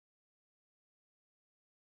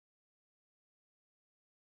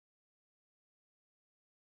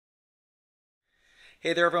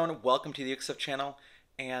Hey there everyone, welcome to the UXF channel,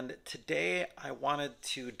 and today I wanted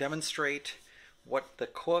to demonstrate what the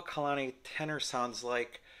Koa Kalane tenor sounds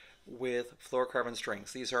like with fluorocarbon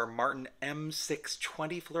strings. These are Martin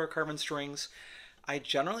M620 fluorocarbon strings. I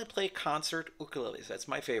generally play concert ukuleles, that's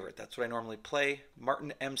my favorite, that's what I normally play.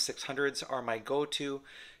 Martin M600s are my go-to,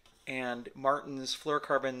 and Martin's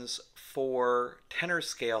fluorocarbons for tenor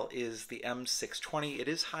scale is the M620. It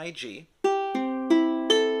is high G.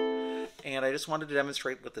 And I just wanted to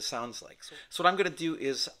demonstrate what this sounds like. So what I'm going to do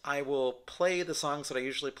is I will play the songs that I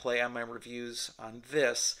usually play on my reviews on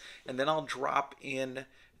this, and then I'll drop in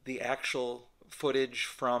the actual footage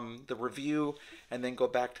from the review and then go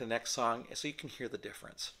back to the next song so you can hear the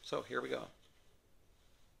difference. So here we go.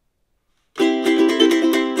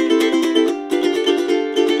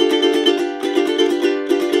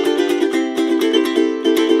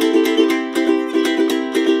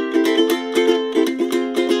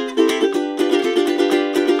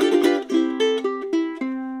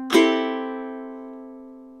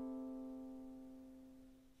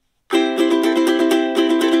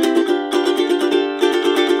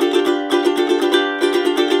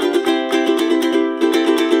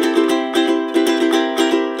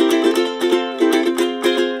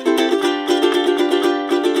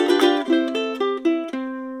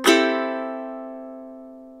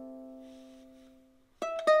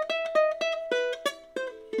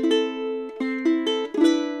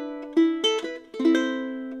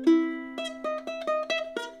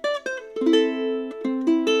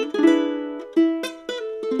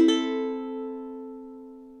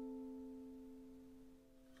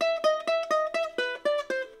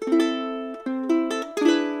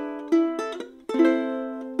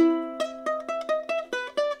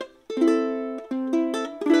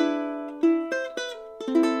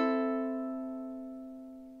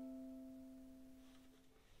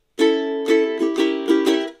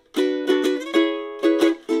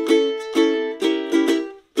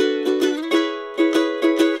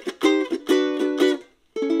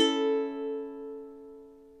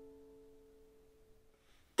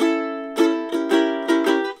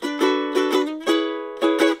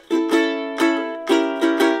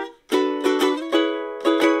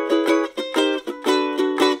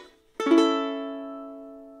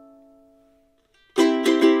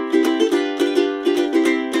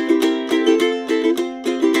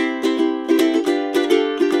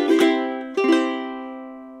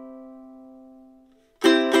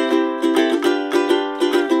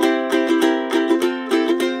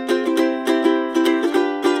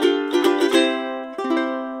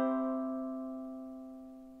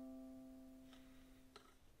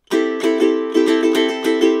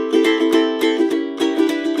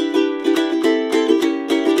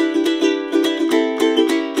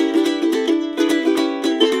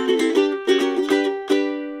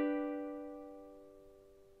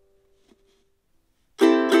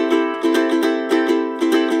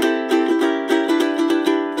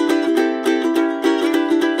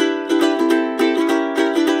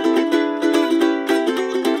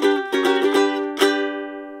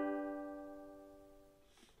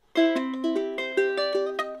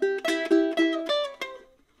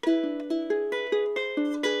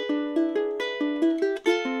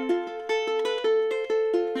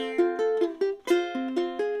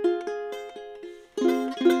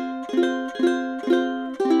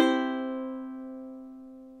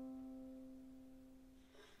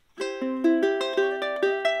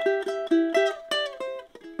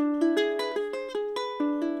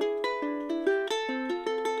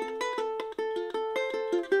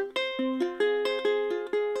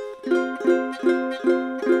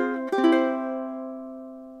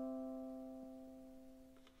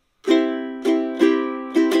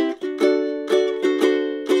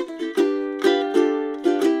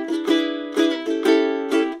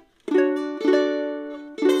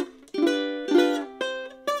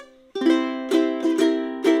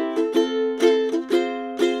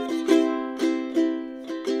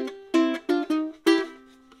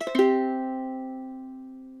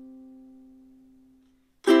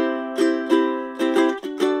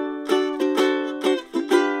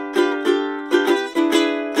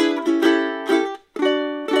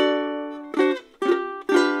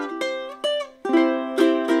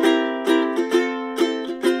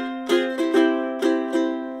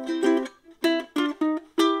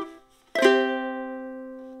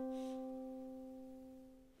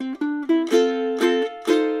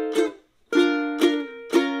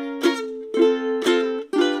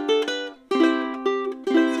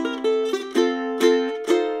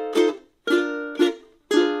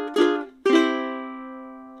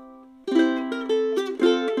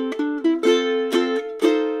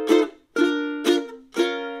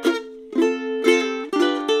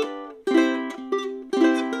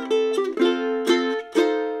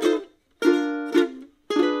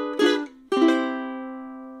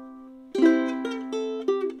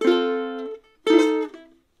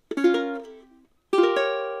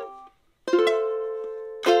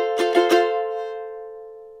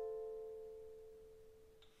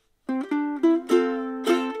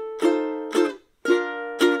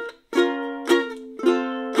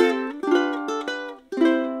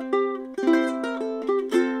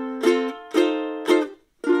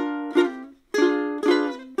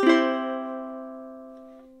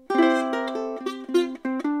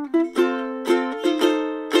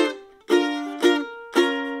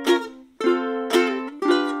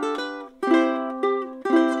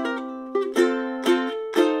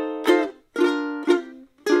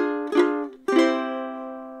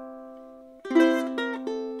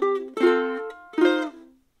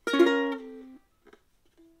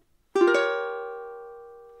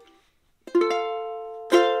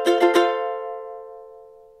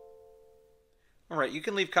 All right, you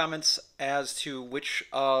can leave comments as to which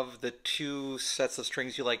of the two sets of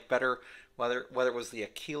strings you like better, whether it was the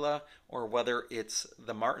Aquila or whether it's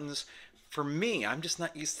the Martins. For me, I'm just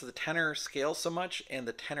not used to the tenor scale so much and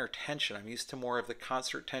the tenor tension. I'm used to more of the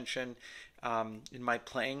concert tension in my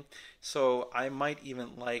playing. So I might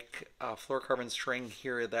even like a fluorocarbon string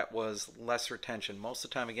here that was lesser tension. Most of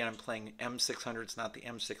the time, again, I'm playing M600s, not the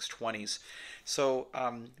M620s. So,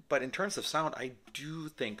 but in terms of sound, I do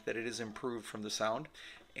think that it is improved from the sound,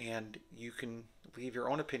 and you can leave your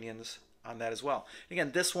own opinions on that as well.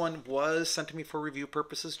 Again, this one was sent to me for review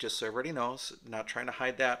purposes, just so everybody knows, not trying to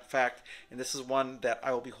hide that fact. And this is one that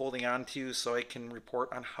I will be holding on to so I can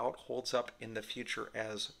report on how it holds up in the future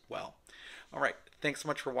as well. All right, thanks so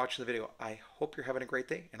much for watching the video. I hope you're having a great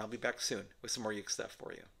day, and I'll be back soon with some more uke stuff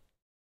for you.